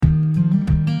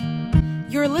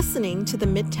You're listening to the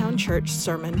Midtown Church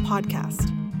Sermon Podcast.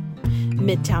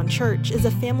 Midtown Church is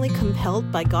a family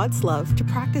compelled by God's love to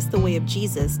practice the way of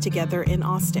Jesus together in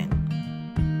Austin.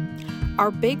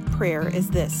 Our big prayer is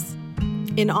this: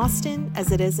 in Austin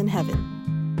as it is in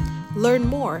heaven. Learn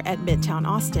more at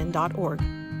midtownaustin.org.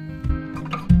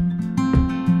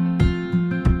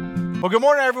 Well, good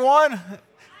morning, everyone.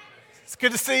 It's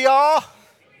good to see y'all.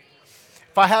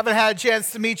 If I haven't had a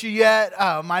chance to meet you yet,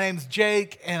 my name's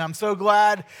Jake, and I'm so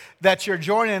glad that you're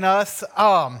joining us.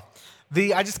 I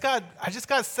just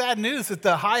got sad news that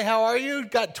the Hi, How Are You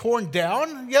got torn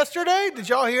down yesterday. Did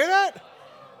y'all hear that?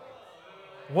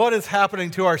 What is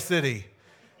happening to our city?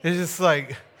 It's just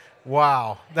like,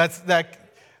 wow.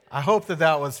 I hope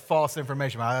that was false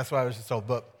information. That's what I was just told.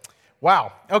 But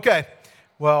wow. Okay.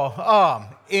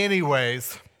 Well,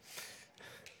 anyways.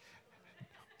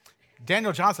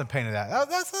 Daniel Johnson painted that.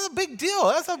 That's a big deal.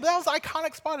 That was an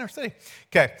iconic spot in our city.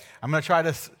 Okay, I'm going to try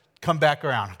to come back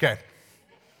around. Okay.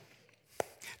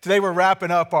 Today we're wrapping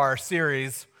up our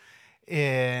series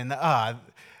in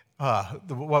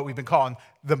what we've been calling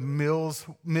the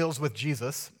Meals with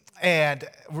Jesus. And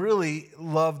really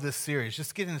love this series.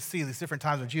 Just getting to see these different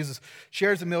times when Jesus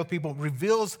shares a meal with people,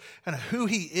 reveals kind of who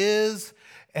he is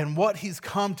and what he's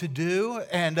come to do.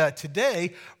 And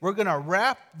today, we're going to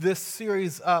wrap this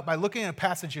series up by looking at a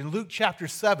passage in Luke chapter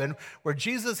 7 where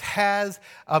Jesus has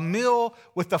a meal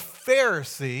with a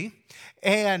Pharisee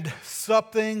and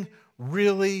something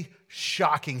really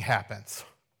shocking happens.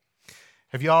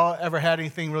 Have y'all ever had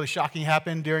anything really shocking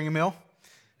happen during a meal?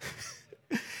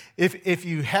 If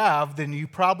you have, then you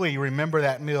probably remember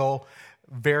that meal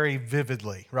very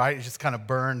vividly, right? It's just kind of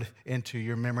burned into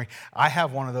your memory. I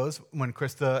have one of those when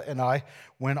Krista and I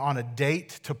went on a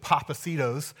date to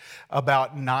Pappasito's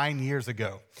about 9 years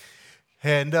ago.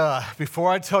 And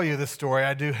before I tell you this story,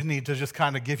 I do need to just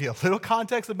kind of give you a little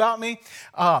context about me.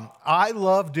 I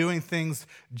love doing things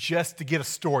just to get a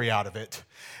story out of it.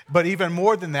 But even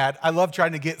more than that, I love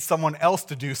trying to get someone else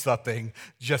to do something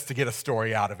just to get a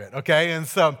story out of it, okay? And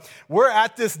so we're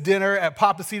at this dinner at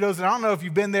Pappasito's, and I don't know if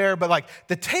you've been there, but like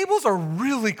the tables are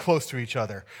really close to each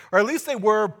other, or at least they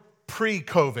were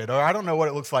pre-COVID, or I don't know what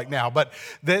it looks like now, but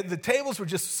the tables were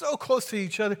just so close to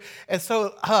each other. And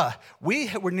so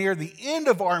we were near the end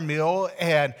of our meal,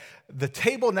 and the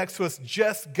table next to us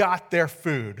just got their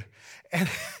food. And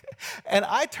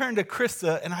I turned to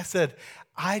Krista, and I said,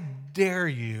 I dare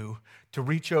you to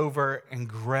reach over and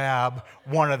grab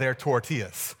one of their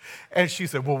tortillas. And she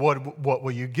said, well, what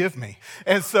will you give me?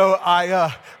 And so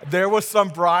there was some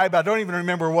bribe. I don't even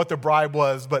remember what the bribe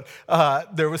was, but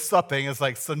there was something. It's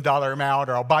like some dollar amount,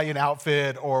 or I'll buy you an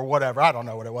outfit, or whatever. I don't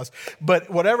know what it was. But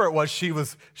whatever it was, she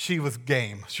was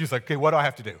game. She was like, okay, what do I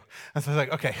have to do? And so I was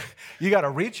like, okay, you got to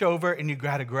reach over and you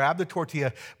got to grab the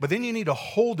tortilla, but then you need to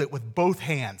hold it with both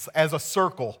hands as a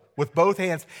circle with both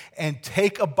hands and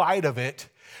take a bite of it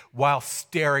while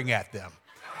staring at them.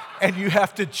 And you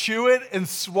have to chew it and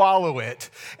swallow it.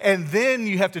 And then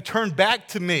you have to turn back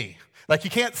to me. Like you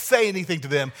can't say anything to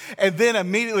them. And then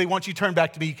immediately once you turn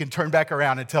back to me, you can turn back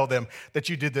around and tell them that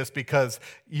you did this because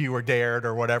you were dared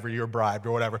or whatever, you were bribed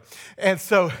or whatever. And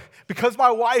so because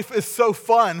my wife is so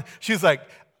fun, she's like,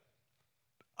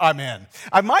 I'm in.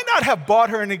 I might not have bought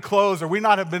her any clothes, or we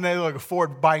not have been able to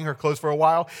afford buying her clothes for a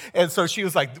while. And so she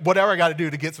was like, whatever I got to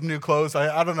do to get some new clothes.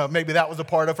 I don't know. Maybe that was a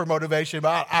part of her motivation,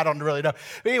 but I don't really know.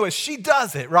 But anyway, she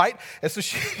does it, right? And so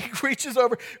she reaches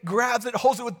over, grabs it,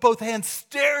 holds it with both hands,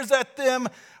 stares at them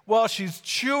while she's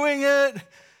chewing it.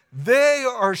 They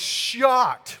are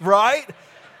shocked, right?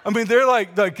 I mean, they're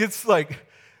like it's like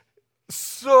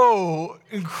so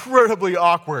incredibly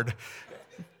awkward.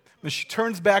 But she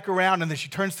turns back around, and then she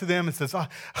turns to them and says, oh,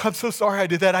 I'm so sorry I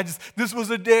did that. This was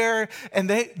a dare. And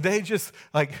they just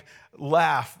like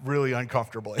laugh really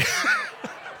uncomfortably.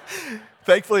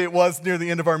 Thankfully, it was near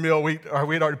the end of our meal. We had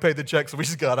already paid the check, so we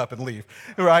just got up and leave,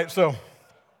 right? So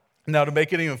now to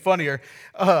make it even funnier,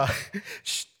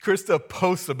 Krista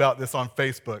posts about this on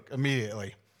Facebook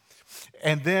immediately.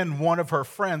 And then one of her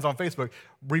friends on Facebook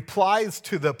replies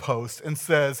to the post and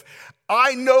says,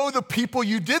 I know the people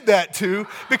you did that to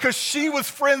because she was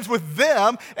friends with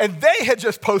them and they had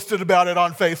just posted about it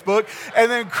on Facebook.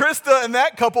 And then Krista and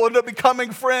that couple ended up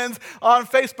becoming friends on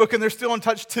Facebook, and they're still in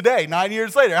touch today, 9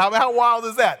 years later. How wild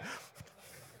is that?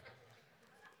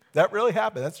 That really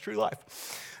happened. That's true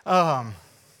life.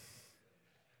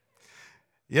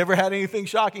 You ever had anything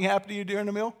shocking happen to you during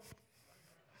a meal?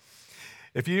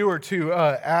 If you were to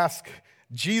ask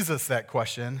Jesus that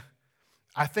question,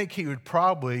 I think he would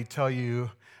probably tell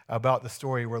you about the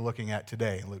story we're looking at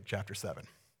today in Luke chapter 7.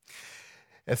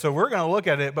 And so we're going to look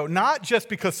at it, but not just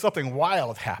because something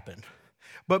wild happened.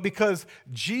 but because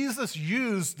Jesus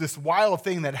used this wild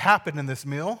thing that happened in this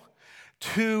meal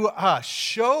to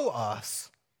show us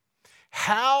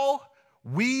how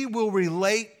we will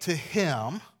relate to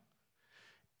him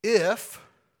if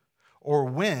or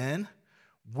when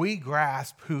we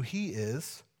grasp who he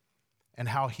is and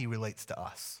how he relates to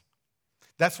us.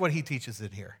 That's what he teaches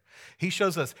in here. He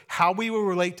shows us how we will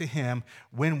relate to him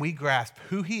when we grasp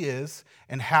who he is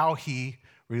and how he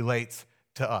relates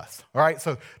to us. All right,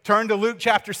 so turn to Luke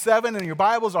chapter 7 in your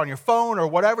Bibles, on your phone or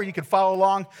whatever. You can follow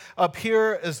along up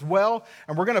here as well.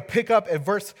 And we're going to pick up at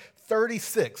verse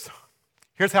 36.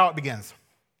 Here's how it begins.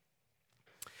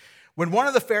 When one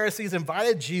of the Pharisees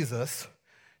invited Jesus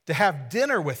to have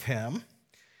dinner with him,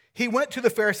 he went to the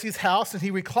Pharisee's house and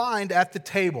he reclined at the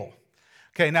table.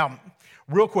 Okay, now,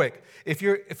 real quick, if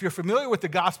you're familiar with the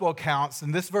gospel accounts,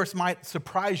 then this verse might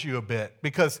surprise you a bit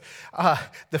because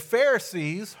the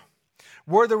Pharisees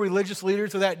were the religious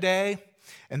leaders of that day,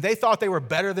 and they thought they were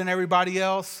better than everybody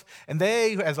else, and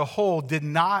they, as a whole, did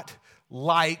not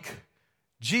like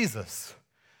Jesus.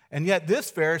 And yet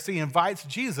this Pharisee invites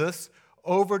Jesus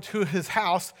over to his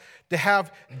house to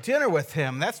have dinner with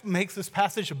him. That makes this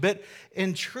passage a bit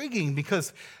intriguing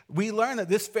because we learn that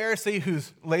this Pharisee,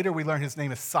 who's later we learn his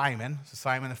name is Simon, so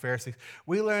Simon the Pharisee,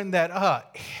 we learn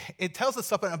that it tells us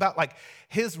something about like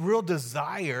his real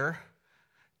desire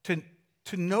to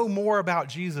know more about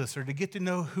Jesus or to get to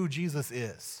know who Jesus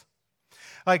is.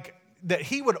 Like that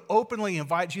he would openly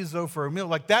invite Jesus over for a meal.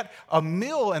 Like that, a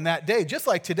meal in that day, just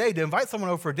like today, to invite someone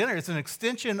over for dinner, it's an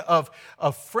extension of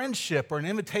friendship or an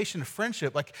invitation to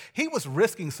friendship. Like he was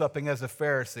risking something as a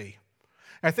Pharisee.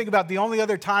 And I think about the only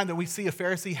other time that we see a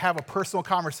Pharisee have a personal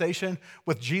conversation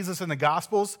with Jesus in the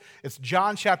Gospels, it's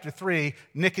John chapter 3,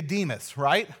 Nicodemus,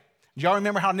 right? Do y'all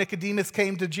remember how Nicodemus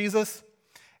came to Jesus?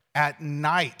 At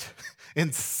night,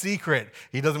 in secret.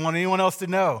 He doesn't want anyone else to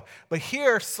know. But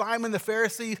here, Simon the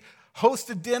Pharisee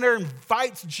hosted dinner and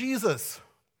invites Jesus.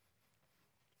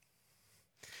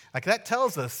 Like that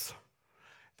tells us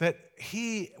that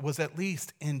he was at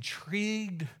least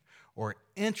intrigued or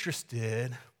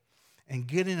interested in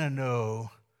getting to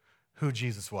know who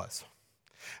Jesus was.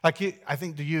 Like I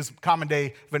think to use common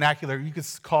day vernacular, you could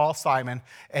call Simon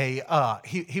he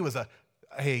was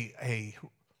a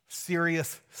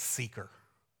serious seeker.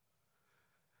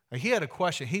 Like he had a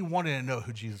question. He wanted to know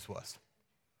who Jesus was.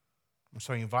 And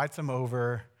so he invites him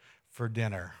over for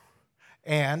dinner.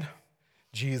 And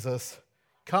Jesus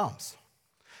comes.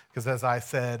 Because as I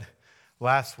said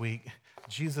last week,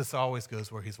 Jesus always goes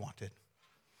where he's wanted.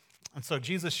 And so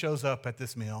Jesus shows up at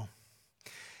this meal.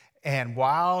 And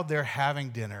while they're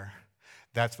having dinner,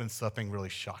 that's when something really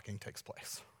shocking takes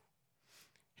place.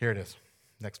 Here it is.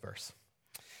 Next verse.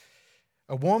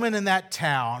 A woman in that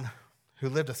town who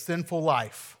lived a sinful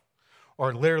life,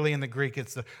 or literally in the Greek,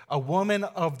 it's a woman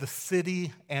of the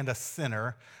city and a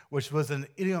sinner, which was an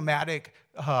idiomatic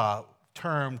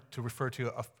term to refer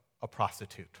to a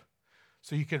prostitute.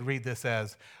 So you could read this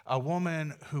as a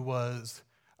woman who was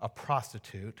a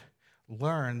prostitute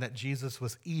learned that Jesus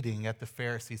was eating at the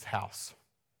Pharisee's house.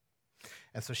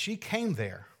 And so she came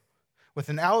there with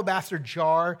an alabaster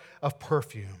jar of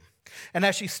perfume. And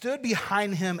as she stood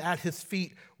behind him at his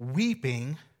feet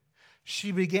weeping,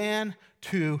 she began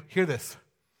to, hear this,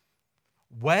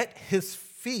 wet his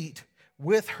feet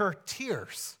with her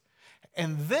tears.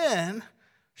 And then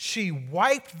she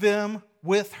wiped them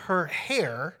with her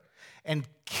hair and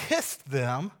kissed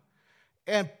them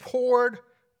and poured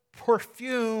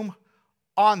perfume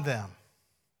on them.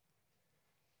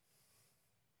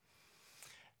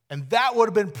 And that would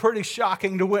have been pretty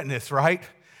shocking to witness, right?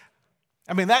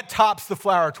 I mean, that tops the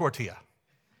flour tortilla.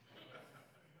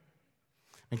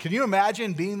 And can you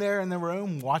imagine being there in the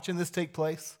room watching this take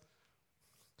place?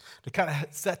 To kind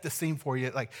of set the scene for you,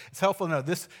 like it's helpful to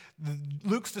know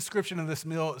Luke's description of this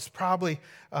meal is probably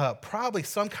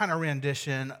some kind of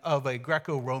rendition of a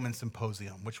Greco-Roman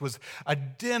symposium, which was a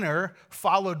dinner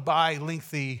followed by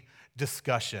lengthy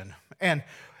discussion. And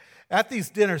at these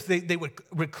dinners, they would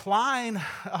recline,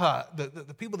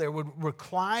 the people there would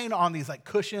recline on these like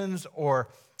cushions or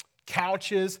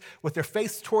couches with their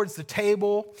face towards the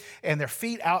table and their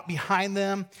feet out behind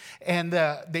them. And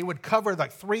they would cover the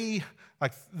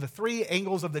three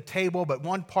angles of the table, but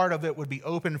one part of it would be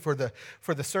open for the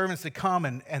servants to come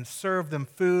and serve them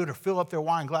food or fill up their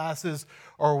wine glasses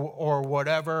or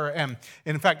whatever. And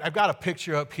in fact, I've got a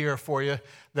picture up here for you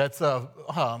that's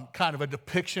kind of a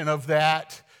depiction of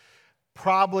that.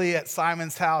 Probably at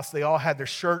Simon's house, they all had their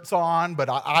shirts on, but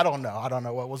I don't know. I don't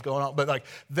know what was going on. But like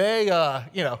they,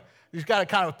 you've got a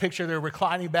kind of a picture. They're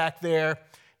reclining back there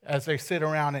as they sit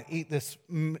around and eat this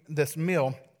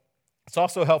meal. It's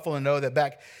also helpful to know that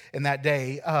back in that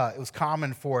day, it was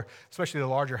common for, especially the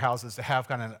larger houses, to have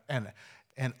kind of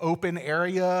an open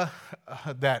area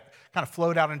that kind of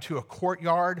flowed out into a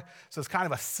courtyard. So it's kind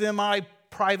of a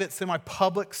semi-private,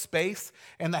 semi-public space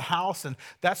in the house, and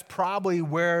that's probably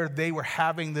where they were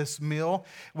having this meal,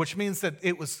 which means that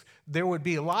there would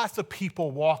be lots of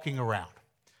people walking around.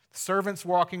 Servants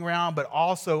walking around, but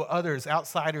also others,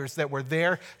 outsiders that were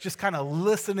there just kind of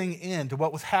listening in to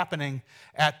what was happening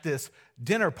at this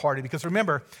dinner party. Because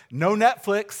remember, no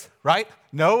Netflix, right?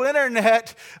 No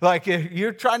internet. Like if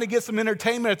you're trying to get some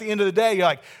entertainment at the end of the day, you're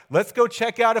like, let's go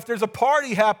check out if there's a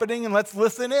party happening and let's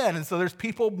listen in. And so there's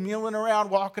people milling around,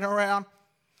 walking around.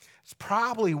 It's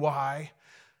probably why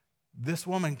this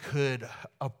woman could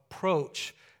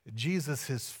approach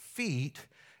Jesus' feet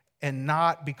and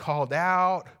not be called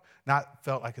out, not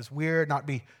felt like it's weird, not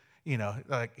be,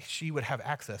 like she would have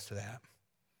access to that.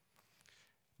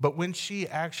 But when she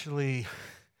actually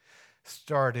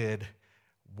started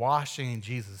washing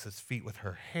Jesus' feet with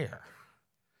her hair,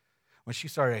 when she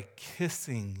started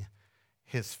kissing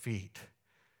his feet,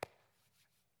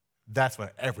 that's when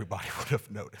everybody would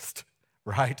have noticed,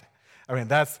 right? I mean,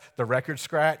 that's the record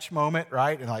scratch moment,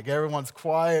 right? And like everyone's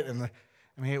quiet, and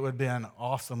it would have been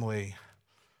awesomely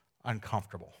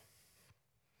uncomfortable.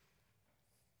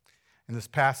 In this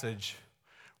passage,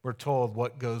 we're told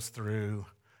what goes through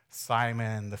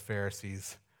Simon the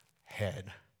Pharisee's head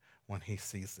when he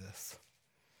sees this.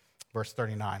 Verse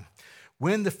 39,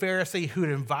 when the Pharisee who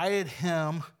had invited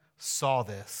him saw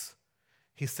this,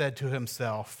 he said to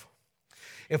himself,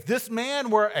 if this man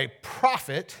were a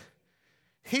prophet,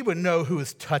 he would know who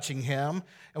is touching him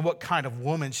and what kind of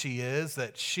woman she is,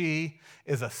 that she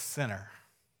is a sinner.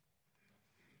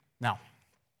 Now,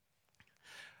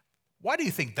 why do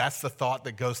you think that's the thought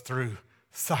that goes through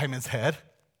Simon's head?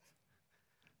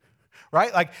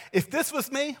 Right? Like, if this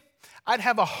was me, I'd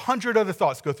have 100 other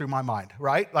thoughts go through my mind,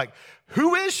 right? Like,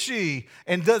 who is she?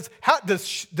 And does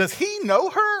he know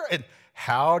her? And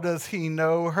how does he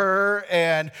know her?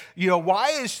 And,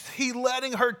 why is he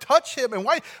letting her touch him? And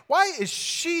why is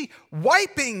she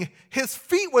wiping his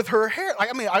feet with her hair?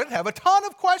 I'd have a ton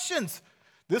of questions.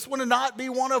 This would not be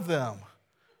one of them.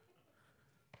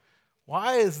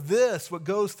 Why is this what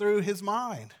goes through his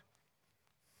mind?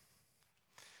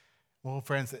 Well,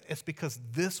 friends, it's because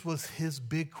this was his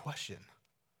big question.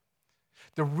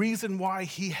 The reason why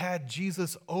he had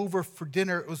Jesus over for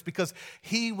dinner was because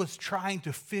he was trying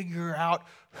to figure out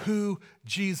who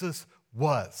Jesus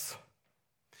was.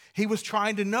 He was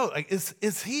trying to know,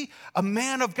 is he a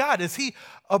man of God? Is he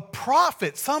a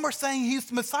prophet? Some are saying he's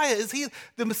the Messiah. Is he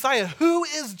the Messiah? Who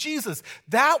is Jesus?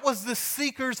 That was the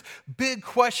seeker's big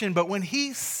question. But when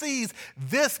he sees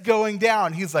this going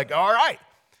down, he's like, all right,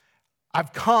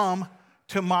 I've come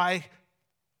to my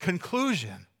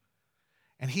conclusion.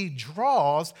 And he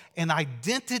draws an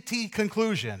identity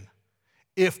conclusion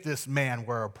if this man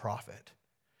were a prophet.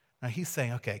 Now he's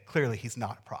saying, okay, clearly he's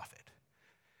not a prophet.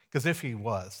 Because if he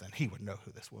was, then he would know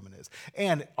who this woman is.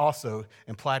 And also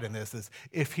implied in this is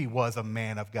if he was a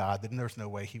man of God, then there's no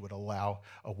way he would allow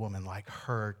a woman like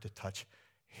her to touch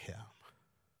him.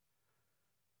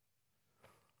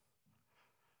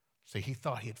 So he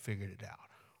thought he had figured it out.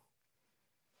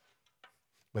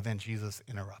 But then Jesus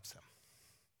interrupts him.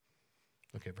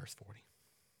 Look at verse 40.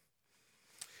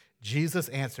 Jesus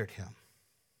answered him,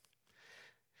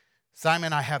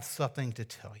 Simon, I have something to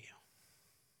tell you.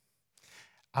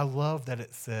 I love that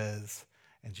it says,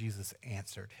 and Jesus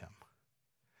answered him.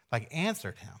 Like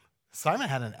answered him. Simon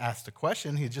hadn't asked a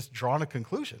question, he had just drawn a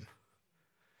conclusion.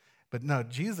 But no,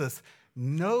 Jesus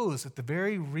knows that the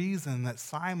very reason that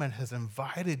Simon has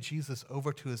invited Jesus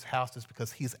over to his house is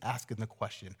because he's asking the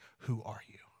question, who are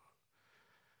you?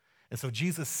 And so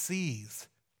Jesus sees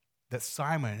that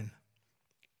Simon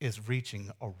is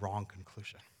reaching a wrong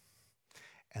conclusion.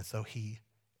 And so he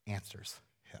answers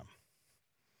him.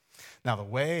 Now, the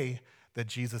way that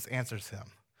Jesus answers him,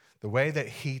 the way that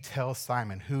he tells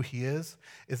Simon who he is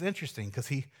interesting because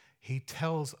he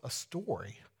tells a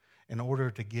story in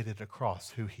order to get it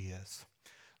across who he is.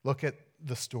 Look at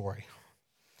the story.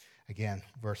 Again,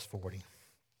 verse 40.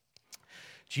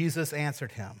 Jesus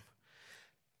answered him,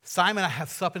 Simon, I have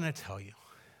something to tell you.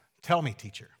 Tell me,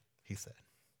 teacher, he said.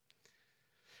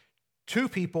 2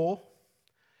 people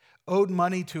owed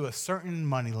money to a certain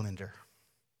moneylender.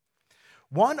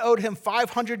 One owed him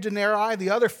 500 denarii, the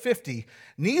other 50.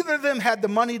 Neither of them had the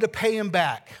money to pay him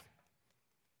back.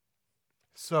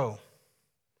 So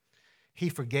he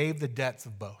forgave the debts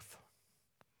of both.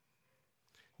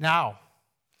 Now,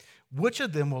 which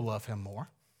of them will love him more?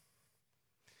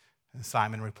 And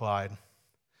Simon replied,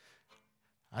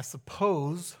 I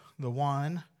suppose the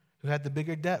one who had the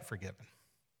bigger debt forgiven?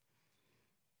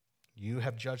 You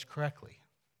have judged correctly,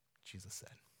 Jesus said.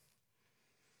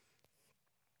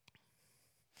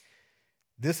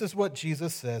 This is what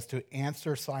Jesus says to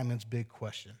answer Simon's big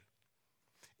question.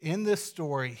 In this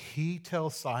story, he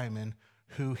tells Simon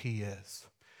who he is.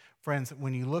 Friends,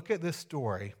 when you look at this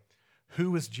story,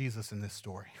 who is Jesus in this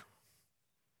story?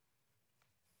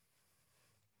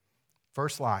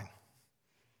 First line.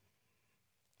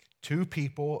 2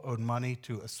 people owed money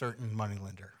to a certain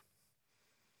moneylender.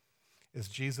 Is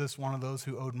Jesus one of those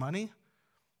who owed money?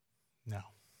 No.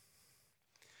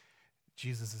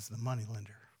 Jesus is the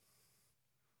moneylender.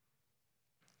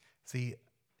 See,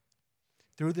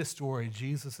 through this story,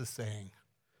 Jesus is saying,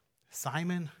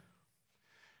 Simon,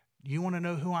 you want to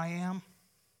know who I am?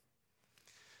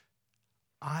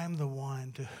 I'm the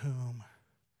one to whom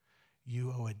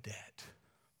you owe a debt.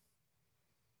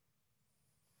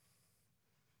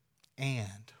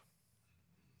 And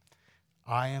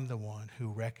I am the one who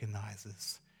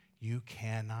recognizes you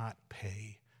cannot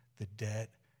pay the debt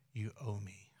you owe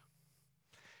me.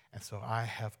 And so I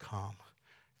have come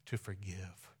to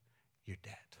forgive your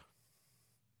debt.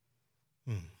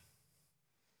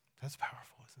 That's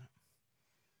powerful, isn't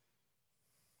it?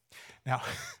 Now,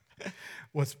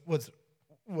 what's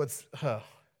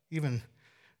even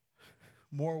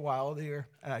more wild here,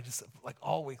 and I just, like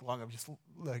all week long, I've just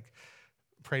like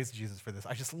praised Jesus for this.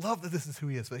 I just love that this is who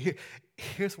he is. But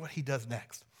here's what he does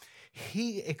next.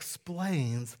 He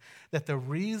explains that the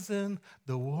reason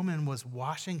the woman was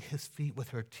washing his feet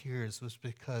with her tears was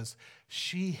because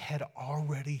she had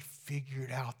already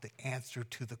figured out the answer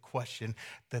to the question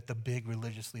that the big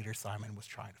religious leader Simon was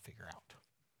trying to figure out.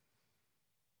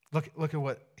 Look at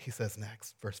what he says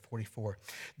next, verse 44.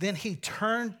 Then he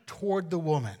turned toward the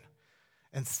woman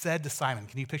and said to Simon,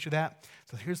 can you picture that?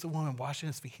 So here's the woman washing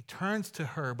his feet. He turns to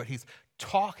her, but he's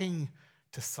talking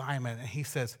to Simon, and he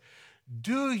says,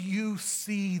 do you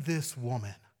see this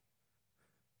woman?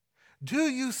 Do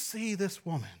you see this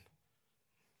woman?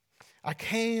 I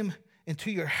came into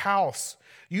your house.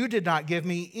 You did not give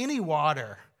me any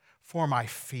water for my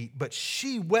feet, but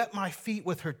she wet my feet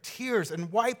with her tears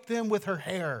and wiped them with her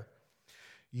hair.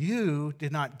 You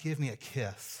did not give me a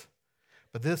kiss,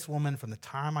 but this woman from the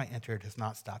time I entered has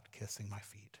not stopped kissing my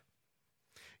feet.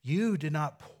 You did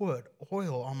not put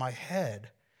oil on my head,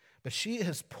 but she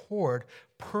has poured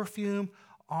perfume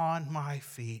on my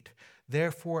feet.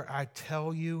 Therefore, I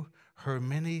tell you, her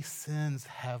many sins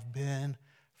have been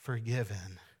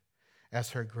forgiven, as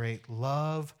her great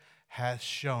love has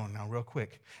shown. Now, real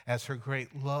quick, as her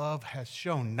great love has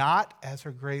shown, not as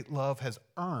her great love has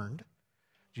earned.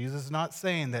 Jesus is not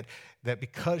saying that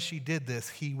because she did this,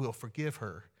 he will forgive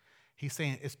her. He's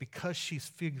saying it's because she's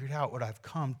figured out what I've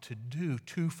come to do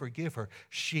to forgive her.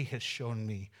 She has shown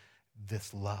me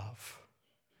this love.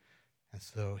 And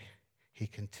so he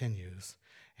continues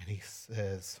and he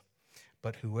says,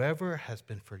 but whoever has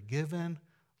been forgiven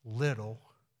little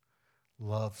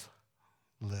loves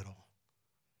little.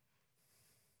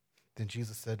 Then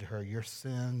Jesus said to her, your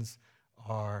sins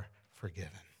are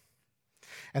forgiven.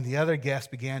 And the other guests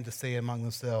began to say among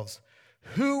themselves,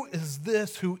 who is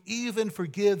this who even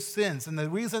forgives sins? And the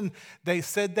reason they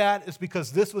said that is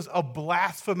because this was a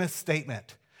blasphemous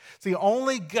statement. See,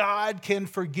 only God can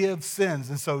forgive sins.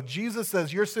 And so Jesus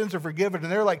says, your sins are forgiven.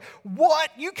 And they're like,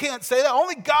 what? You can't say that.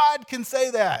 Only God can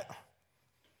say that.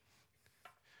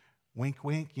 Wink,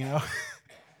 wink, you know.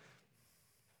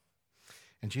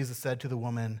 And Jesus said to the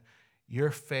woman,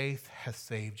 your faith has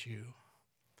saved you.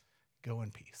 Go in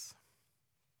peace.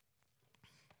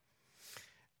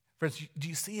 Friends, do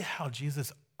you see how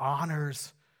Jesus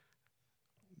honors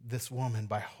this woman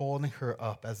by holding her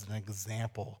up as an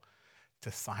example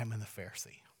to Simon the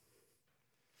Pharisee?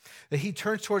 That he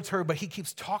turns towards her, but he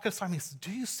keeps talking to Simon. He says,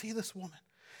 do you see this woman?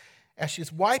 As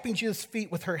she's wiping Jesus'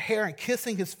 feet with her hair and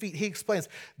kissing his feet, he explains,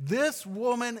 this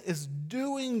woman is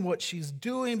doing what she's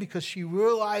doing because she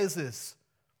realizes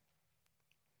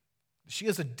she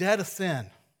has a debt of sin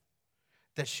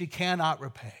that she cannot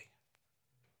repay.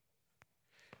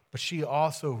 But she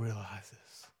also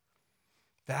realizes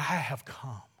that I have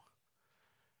come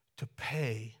to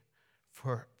pay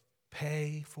for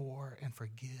and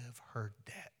forgive her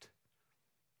debt.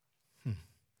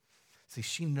 See,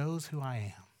 she knows who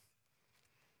I am.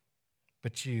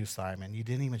 But you, Simon, you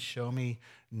didn't even show me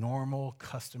normal,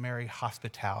 customary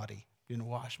hospitality. You didn't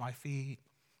wash my feet,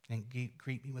 didn't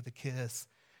greet me with a kiss,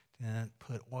 didn't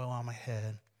put oil on my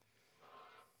head.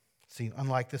 See,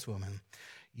 unlike this woman,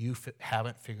 you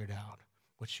haven't figured out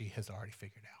what she has already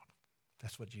figured out.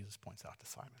 That's what Jesus points out to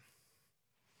Simon.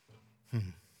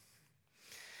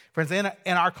 Friends,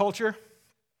 in our culture,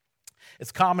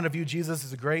 It's common to view Jesus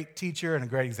as a great teacher and a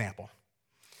great example.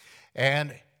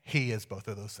 And he is both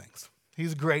of those things.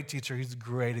 He's a great teacher. He's a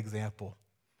great example.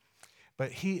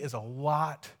 But he is a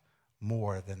lot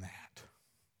more than that.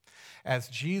 As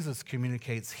Jesus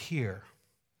communicates here,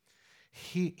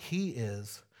 he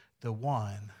is the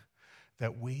one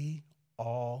that we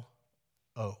all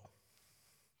owe.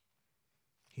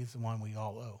 He's the one we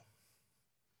all owe.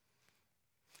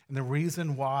 And the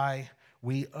reason why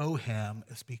we owe him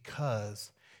is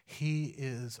because he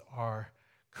is our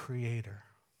creator.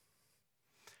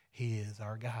 He is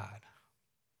our God.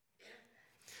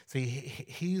 See,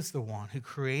 he's the one who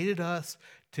created us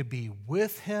to be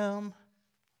with him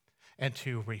and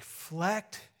to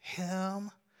reflect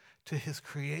him to his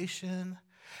creation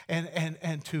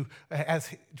and to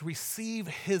receive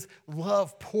his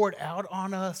love poured out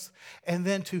on us, and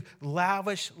then to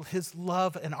lavish his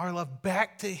love and our love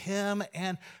back to him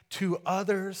and to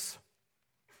others.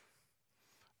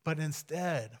 But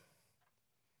instead,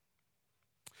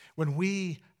 when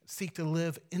we seek to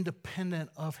live independent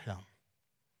of him,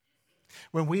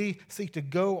 when we seek to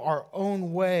go our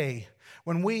own way,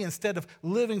 when we, instead of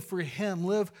living for him,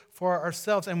 live for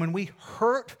ourselves, and when we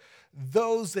hurt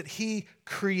those that he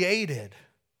created,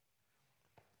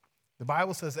 the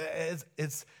Bible says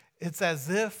it's as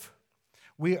if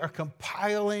we are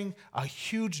compiling a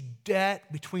huge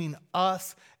debt between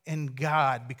us and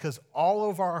God, because all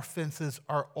of our offenses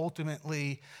are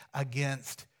ultimately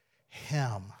against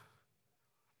him.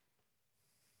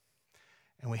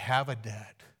 And we have a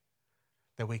debt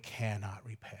that we cannot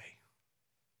repay.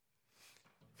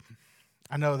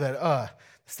 I know that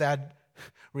sad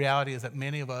reality is that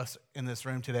many of us in this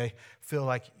room today feel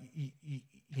like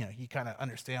you kind of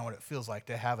understand what it feels like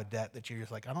to have a debt that you're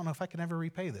just like, I don't know if I can ever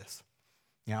repay this.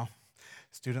 You know,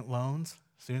 student loans,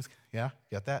 students, yeah,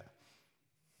 got that?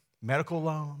 Medical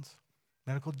loans,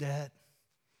 medical debt,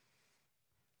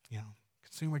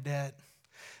 consumer debt.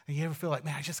 And you ever feel like,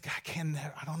 man,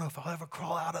 I don't know if I'll ever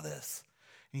crawl out of this.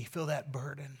 And you feel that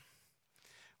burden.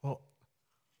 Well,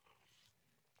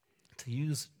 to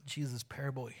use Jesus'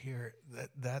 parable here,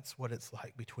 that's what it's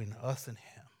like between us and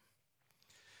him.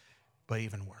 But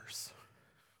even worse.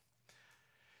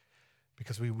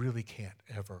 Because we really can't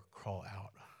ever crawl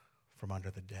out from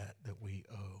under the debt that we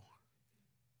owe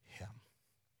him.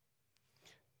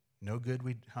 No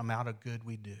amount of good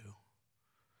we do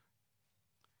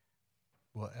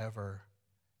will ever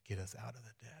get us out of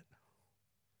the debt.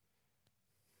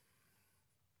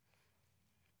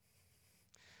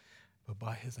 But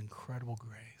by his incredible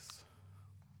grace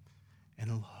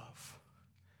and love,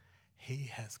 he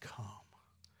has come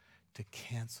to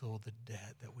cancel the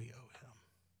debt that we owe him.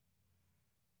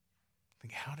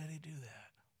 Think, how did he do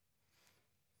that?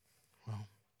 Well,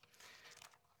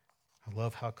 I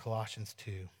love how Colossians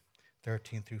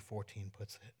 2:13-14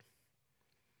 puts it.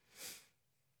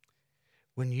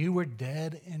 When you were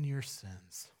dead in your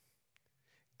sins,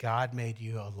 God made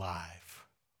you alive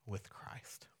with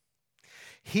Christ.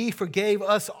 He forgave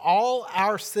us all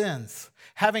our sins,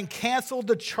 having canceled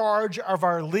the charge of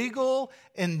our legal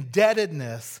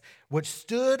indebtedness, which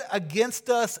stood against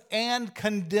us and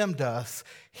condemned us.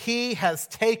 He has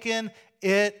taken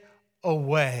it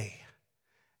away,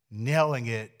 nailing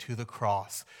it to the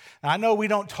cross. Now, I know we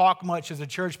don't talk much as a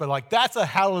church, but that's a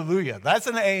hallelujah. That's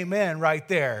an amen right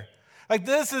there.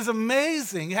 This is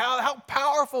amazing. How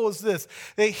powerful is this?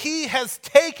 That he has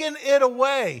taken it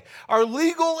away. Our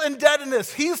legal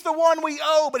indebtedness, he's the one we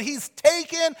owe, but he's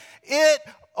taken it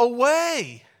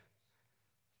away,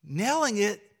 nailing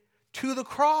it to the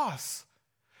cross.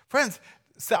 Friends,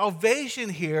 salvation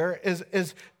here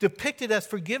is depicted as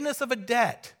forgiveness of a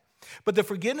debt, but the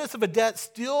forgiveness of a debt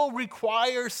still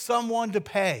requires someone to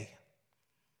pay.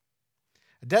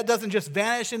 A debt doesn't just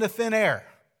vanish into thin air.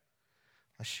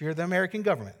 Unless you're the American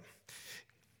government.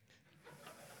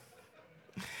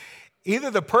 Either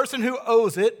the person who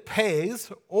owes it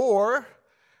pays, or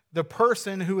the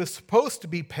person who is supposed to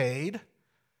be paid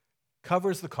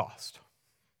covers the cost.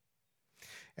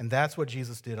 And that's what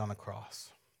Jesus did on the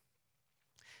cross.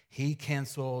 He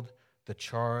canceled the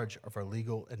charge of our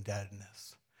legal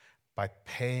indebtedness by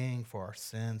paying for our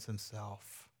sins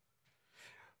himself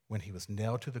when he was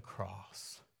nailed to the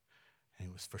cross and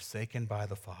he was forsaken by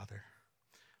the Father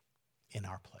in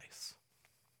our place.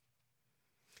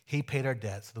 He paid our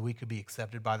debt so that we could be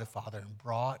accepted by the Father and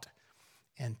brought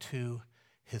into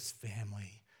his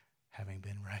family, having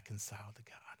been reconciled to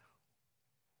God.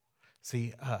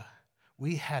 See,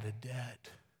 we had a debt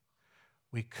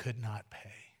we could not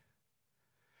pay.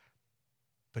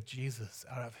 But Jesus,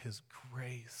 out of his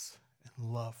grace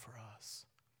and love for us,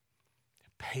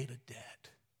 paid a debt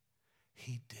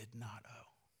he did not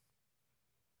owe.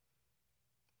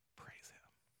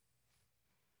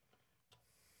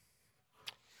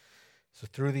 So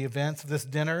through the events of this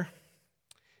dinner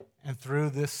and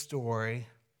through this story,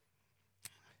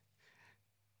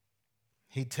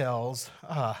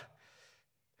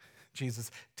 Jesus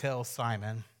tells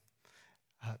Simon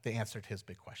the answer to his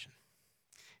big question.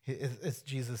 It's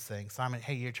Jesus saying, Simon,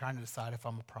 hey, you're trying to decide if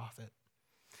I'm a prophet,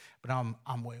 but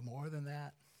I'm way more than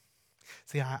that.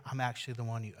 See, I'm actually the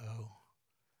one you owe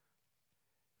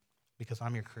because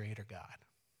I'm your creator God.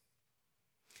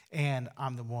 And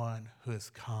I'm the one who has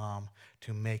come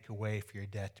to make a way for your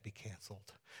debt to be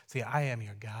canceled. See, I am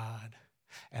your God,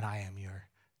 and I am your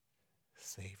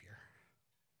Savior.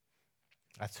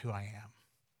 That's who I am.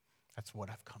 That's what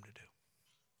I've come to do.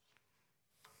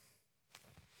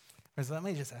 Friends, let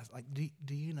me just ask,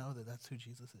 do you know that that's who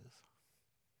Jesus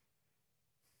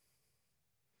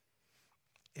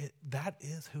is? That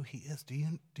is who he is. Do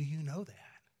you know that?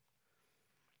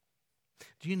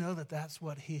 Do you know that that's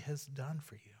what he has done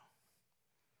for you?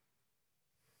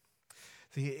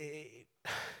 See,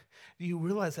 do you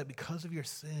realize that because of your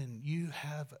sin, you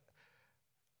have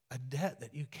a debt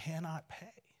that you cannot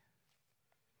pay?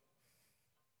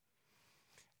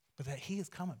 But that he has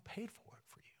come and paid for it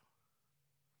for you.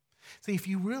 See, if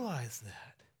you realize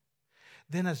that,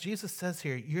 then as Jesus says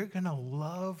here, you're going to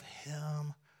love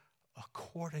him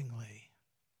accordingly.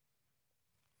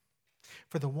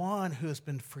 For the one who has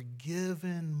been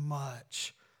forgiven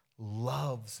much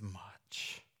loves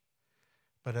much.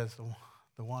 But as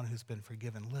the one who's been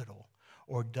forgiven little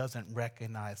or doesn't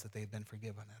recognize that they've been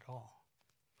forgiven at all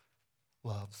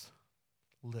loves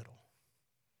little.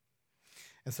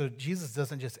 And so Jesus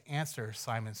doesn't just answer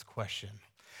Simon's question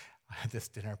at this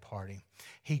dinner party.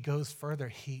 He goes further.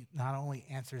 He not only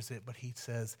answers it, but he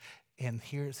says, and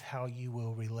here's how you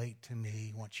will relate to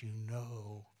me once you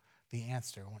know the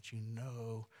answer, once you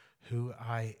know who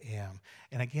I am.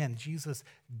 And again, Jesus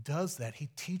does that. He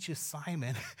teaches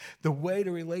Simon the way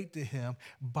to relate to him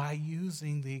by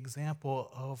using the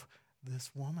example of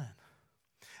this woman.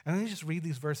 And let me just read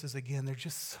these verses again. They're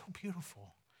just so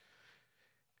beautiful.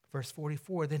 Verse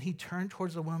 44, then he turned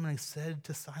towards the woman and said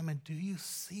to Simon, do you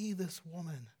see this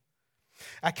woman?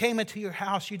 I came into your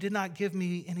house. You did not give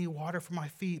me any water for my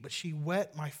feet, but she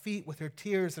wet my feet with her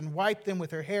tears and wiped them with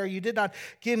her hair. You did not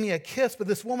give me a kiss, but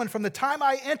this woman from the time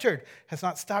I entered has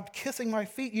not stopped kissing my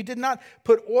feet. You did not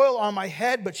put oil on my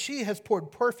head, but she has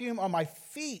poured perfume on my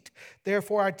feet.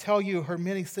 Therefore, I tell you, her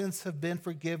many sins have been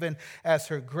forgiven as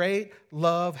her great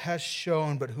love has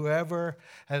shown. But whoever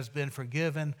has been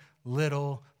forgiven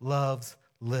little loves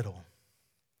little.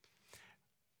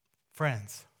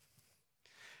 Friends,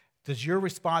 does your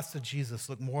response to Jesus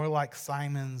look more like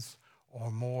Simon's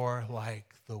or more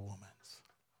like the woman's?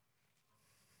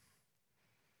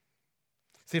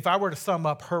 See, if I were to sum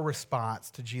up her response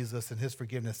to Jesus and his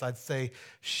forgiveness, I'd say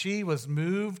she was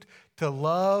moved to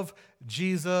love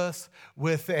Jesus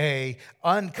with an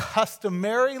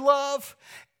uncustomary love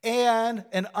and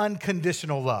an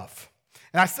unconditional love.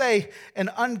 And I say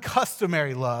an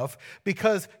uncustomary love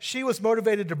because she was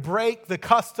motivated to break the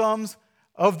customs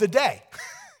of the day.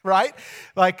 Right?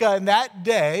 Like in that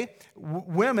day,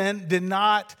 women did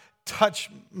not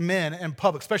touch men in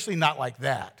public, especially not like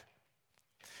that.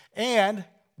 And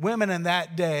women in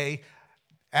that day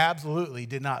absolutely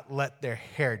did not let their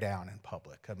hair down in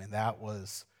public. I mean, that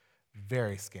was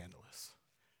very scandalous.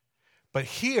 But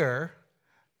here,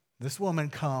 this woman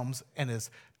comes and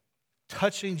is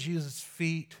touching Jesus'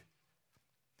 feet,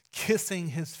 kissing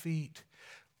his feet,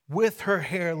 with her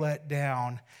hair let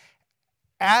down,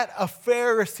 at a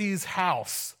Pharisee's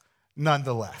house,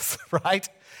 nonetheless, right?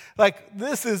 Like,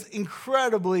 this is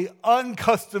incredibly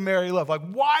uncustomary love. Like,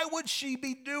 why would she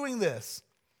be doing this?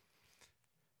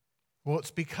 Well,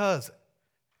 it's because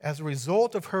as a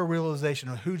result of her realization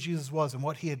of who Jesus was and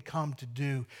what he had come to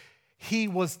do, he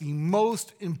was the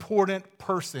most important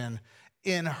person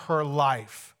in her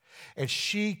life. And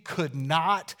she could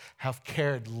not have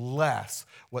cared less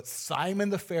what Simon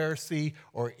the Pharisee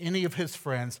or any of his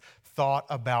friends thought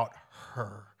about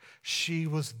her. She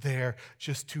was there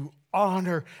just to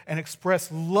honor and express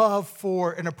love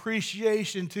for and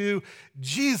appreciation to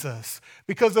Jesus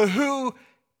because of who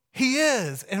he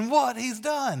is and what he's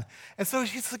done. And so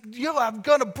she's like, I'm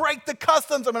going to break the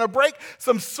customs. I'm going to break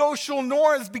some social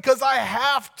norms because I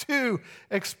have to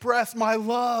express my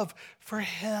love for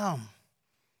him.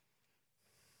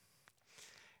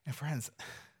 And friends,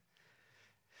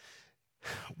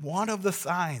 one of the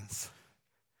signs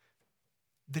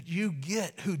that you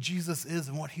get who Jesus is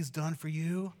and what he's done for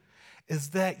you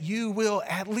is that you will,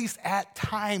 at least at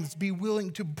times, be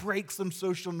willing to break some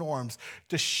social norms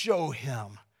to show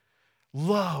him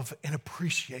love and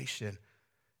appreciation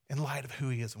in light of who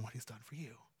he is and what he's done for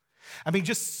you. I mean,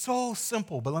 just so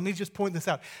simple, but let me just point this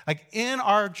out. Like in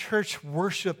our church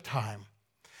worship time,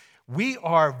 we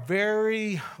are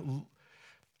very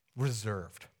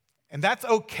reserved. And that's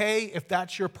okay if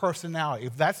that's your personality.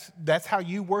 If that's how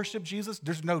you worship Jesus,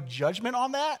 there's no judgment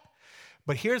on that.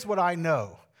 But here's what I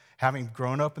know, having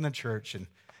grown up in the church and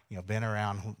been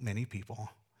around many people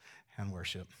and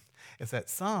worship, is that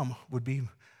some would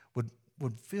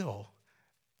feel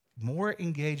more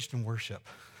engaged in worship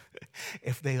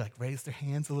if they raised their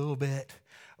hands a little bit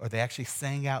or they actually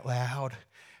sang out loud,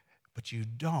 but you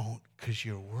don't because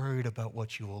you're worried about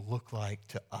what you will look like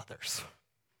to others.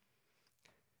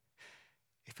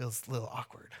 It feels a little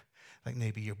awkward, like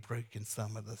maybe you're breaking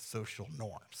some of the social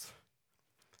norms.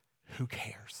 Who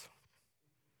cares?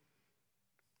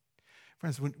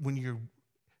 Friends, when you're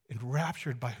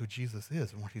enraptured by who Jesus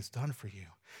is and what he's done for you,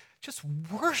 just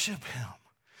worship him.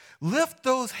 Lift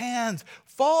those hands,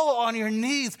 fall on your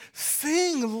knees,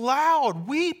 sing loud,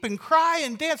 weep and cry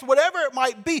and dance, whatever it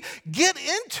might be. Get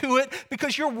into it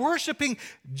because you're worshiping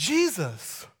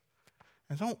Jesus.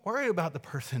 And don't worry about the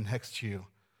person next to you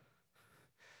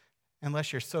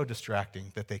unless you're so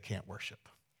distracting that they can't worship.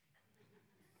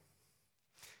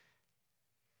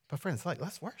 But friends,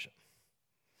 let's worship.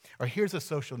 Or here's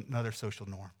another social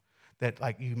norm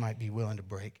that you might be willing to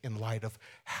break in light of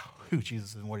who Jesus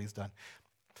is and what he's done.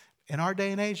 In our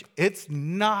day and age, it's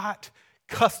not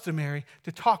customary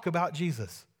to talk about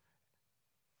Jesus.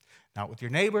 Not with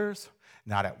your neighbors,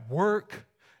 not at work,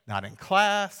 not in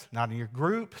class, not in your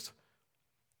groups.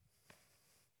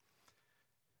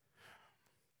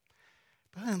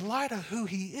 But in light of who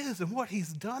he is and what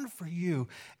he's done for you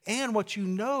and what you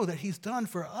know that he's done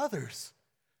for others,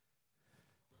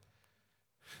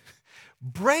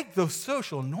 break those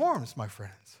social norms, my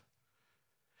friends.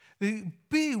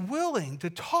 Be willing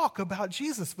to talk about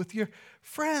Jesus with your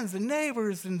friends and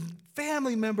neighbors and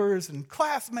family members and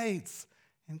classmates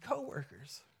and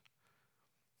coworkers.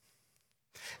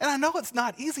 And I know it's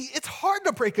not easy. It's hard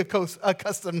to break a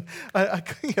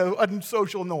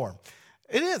social norm.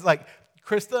 It is.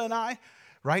 Krista and I,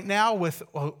 right now with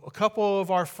a couple of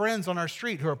our friends on our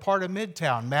street who are part of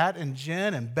Midtown, Matt and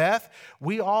Jen and Beth,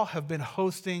 we all have been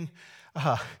hosting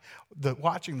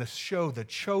watching the show The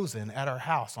Chosen at our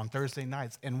house on Thursday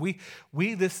nights. And we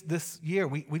this year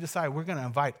decided we're going to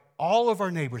invite all of our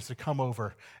neighbors to come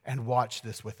over and watch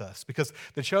this with us. Because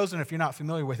The Chosen, if you're not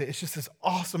familiar with it, it's just this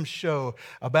awesome show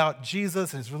about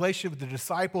Jesus and his relationship with the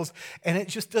disciples. And it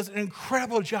just does an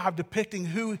incredible job depicting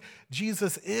who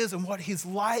Jesus is and what he's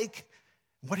like,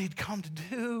 what he'd come to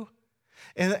do.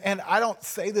 And I don't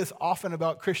say this often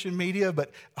about Christian media,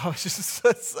 but it's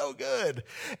just so good.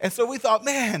 And so we thought,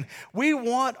 man, we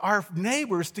want our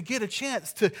neighbors to get a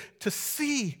chance to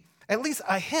see at least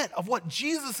a hint of what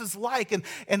Jesus is like and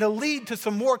to lead to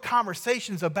some more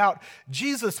conversations about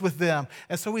Jesus with them.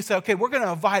 And so we said, okay, we're going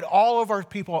to invite all of our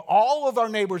people, all of our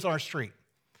neighbors on our street.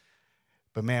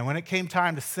 But man, when it came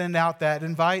time to send out that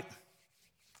invite,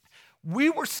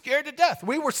 we were scared to death.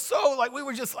 We were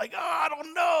just I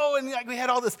don't know. And we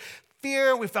had all this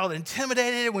fear. We felt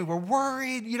intimidated. We were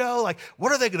worried,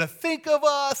 what are they going to think of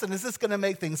us? And is this going to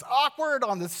make things awkward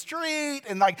on the street?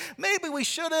 And maybe we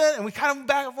shouldn't. And we kind of went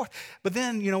back and forth. But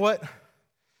then, you know what?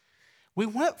 We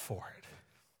went for it.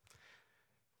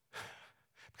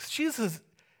 Because Jesus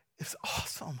is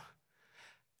awesome.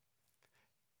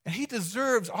 And he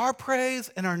deserves our praise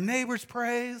and our neighbors'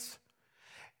 praise.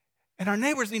 And our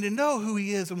neighbors need to know who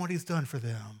he is and what he's done for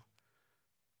them.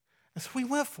 And so we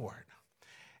went for it.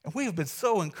 And we have been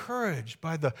so encouraged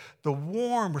by the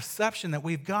warm reception that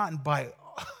we've gotten by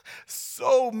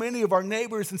so many of our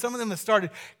neighbors. And some of them have started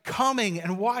coming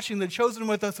and watching The Chosen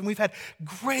with us. And we've had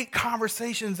great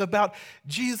conversations about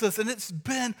Jesus. And it's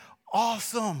been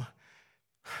awesome.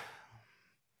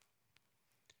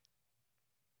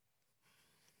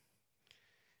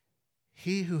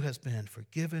 He who has been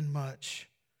forgiven much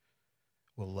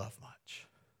will love much.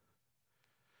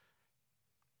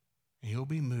 And you'll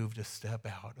be moved to step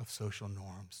out of social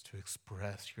norms to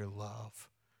express your love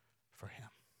for him.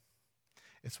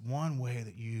 It's one way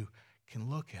that you can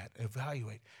look at,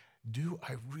 evaluate, do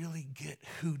I really get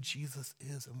who Jesus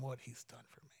is and what he's done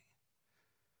for me?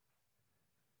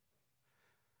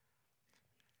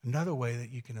 Another way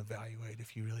that you can evaluate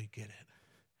if you really get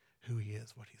it, who he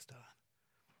is, what he's done,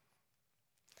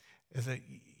 is that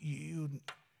you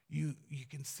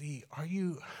can see, are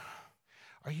you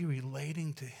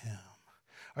relating to him?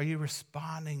 Are you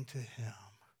responding to him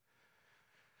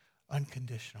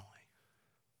unconditionally?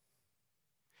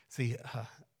 See,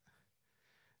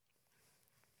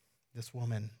 this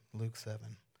woman, Luke 7,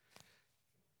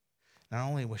 not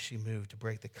only was she moved to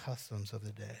break the customs of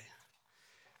the day,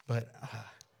 But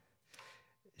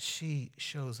she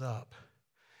shows up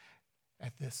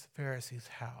at this Pharisee's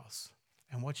house.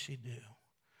 And what'd she do?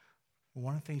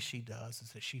 One of the things she does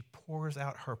is that she pours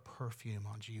out her perfume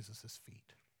on Jesus'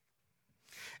 feet.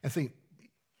 And see,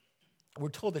 we're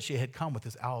told that she had come with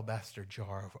this alabaster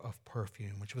jar of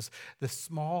perfume, which was this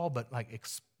small but like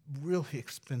really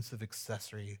expensive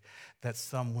accessory that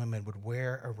some women would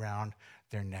wear around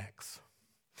their necks.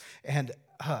 And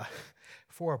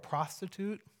for a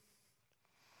prostitute,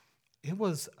 it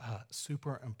was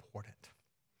super important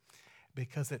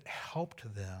because it helped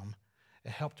them. It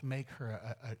helped make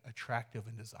her attractive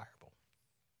and desirable.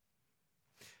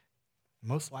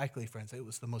 Most likely, friends, it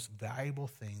was the most valuable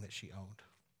thing that she owned.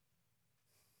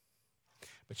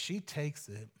 But she takes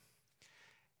it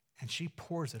and she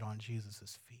pours it on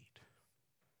Jesus' feet.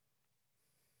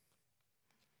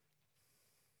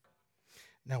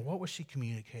 Now, what was she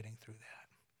communicating through that?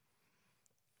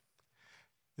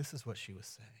 This is what she was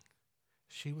saying.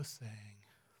 She was saying,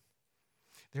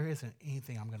 there isn't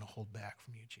anything I'm going to hold back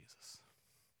from you, Jesus.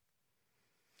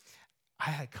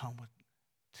 I had come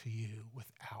to you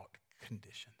without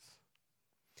conditions.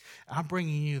 I'm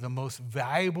bringing you the most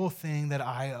valuable thing that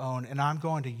I own, and I'm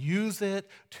going to use it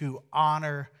to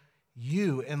honor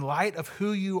you. In light of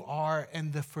who you are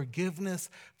and the forgiveness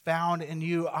found in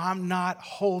you, I'm not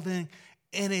holding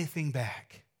anything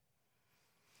back.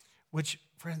 Which,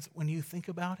 friends, when you think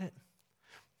about it,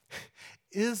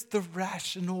 is the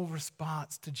rational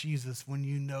response to Jesus when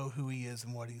you know who he is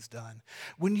and what he's done.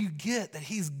 When you get that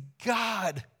he's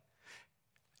God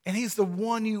and he's the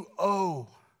one you owe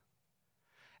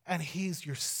and he's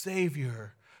your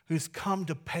Savior who's come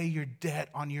to pay your debt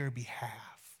on your behalf.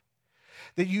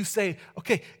 That you say,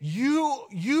 okay,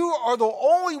 you are the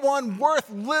only one worth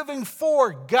living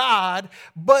for, God,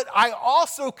 but I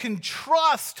also can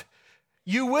trust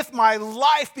you with my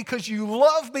life because you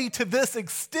love me to this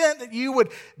extent that you would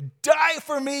die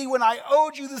for me when I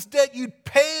owed you this debt. You'd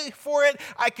pay for it.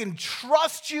 I can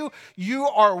trust you. You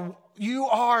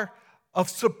are of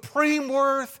supreme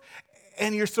worth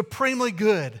and you're supremely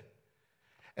good.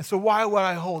 And so why would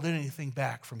I hold anything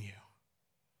back from you?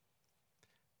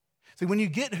 See, when you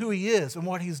get who he is and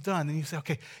what he's done, then you say,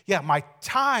 okay, yeah, my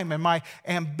time and my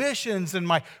ambitions and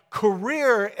my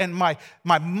career and my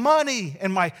money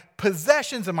and my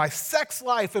possessions and my sex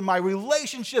life and my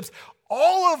relationships,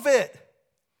 all of it,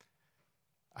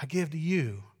 I give to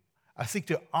you. I seek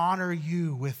to honor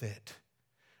you with it.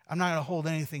 I'm not going to hold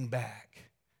anything back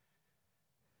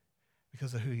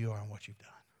because of who you are and what you've done.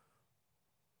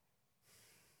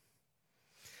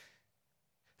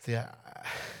 See,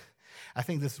 I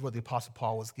think this is what the Apostle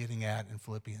Paul was getting at in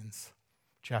Philippians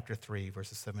chapter 3,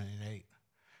 verses 7 and 8,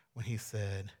 when he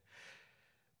said,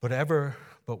 But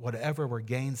whatever were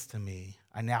gains to me,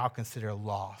 I now consider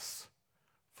loss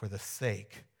for the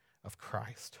sake of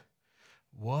Christ.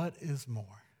 What is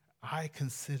more, I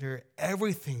consider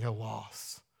everything a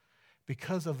loss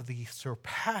because of the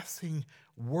surpassing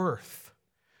worth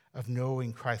of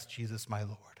knowing Christ Jesus my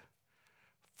Lord,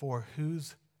 for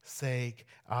whose sake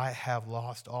I have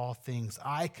lost all things.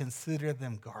 I consider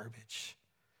them garbage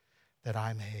that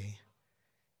I may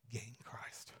gain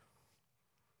Christ.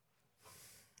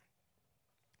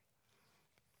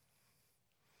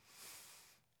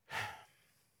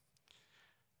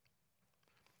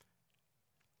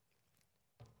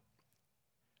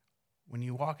 When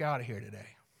you walk out of here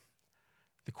today,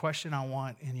 the question I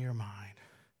want in your mind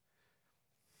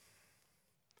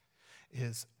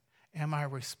is, am I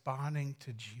responding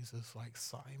to Jesus like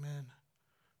Simon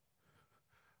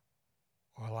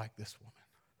or like this woman?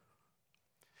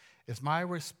 Is my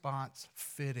response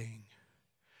fitting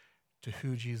to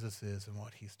who Jesus is and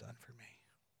what he's done for me?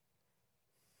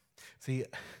 See,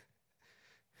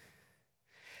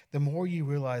 the more you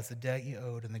realize the debt you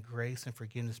owed and the grace and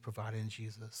forgiveness provided in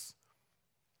Jesus,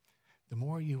 the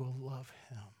more you will love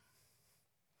him.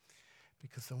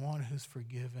 Because the one who's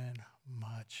forgiven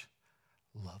much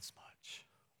loves much.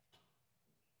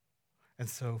 And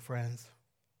so, friends,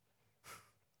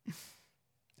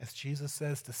 as Jesus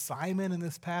says to Simon in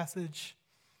this passage,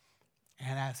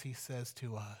 and as he says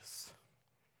to us,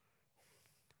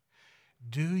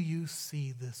 do you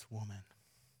see this woman?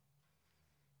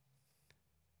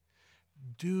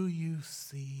 Do you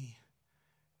see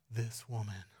this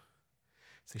woman?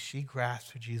 See, she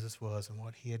grasped who Jesus was and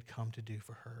what he had come to do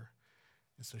for her,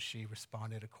 and so she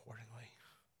responded accordingly.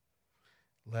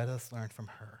 Let us learn from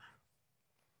her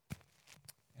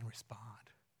and respond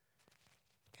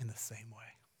in the same way.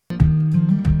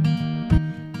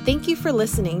 Thank you for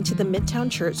listening to the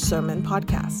Midtown Church Sermon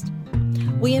Podcast.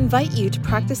 We invite you to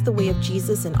practice the way of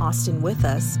Jesus in Austin with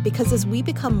us, because as we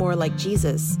become more like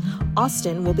Jesus,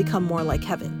 Austin will become more like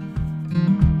heaven.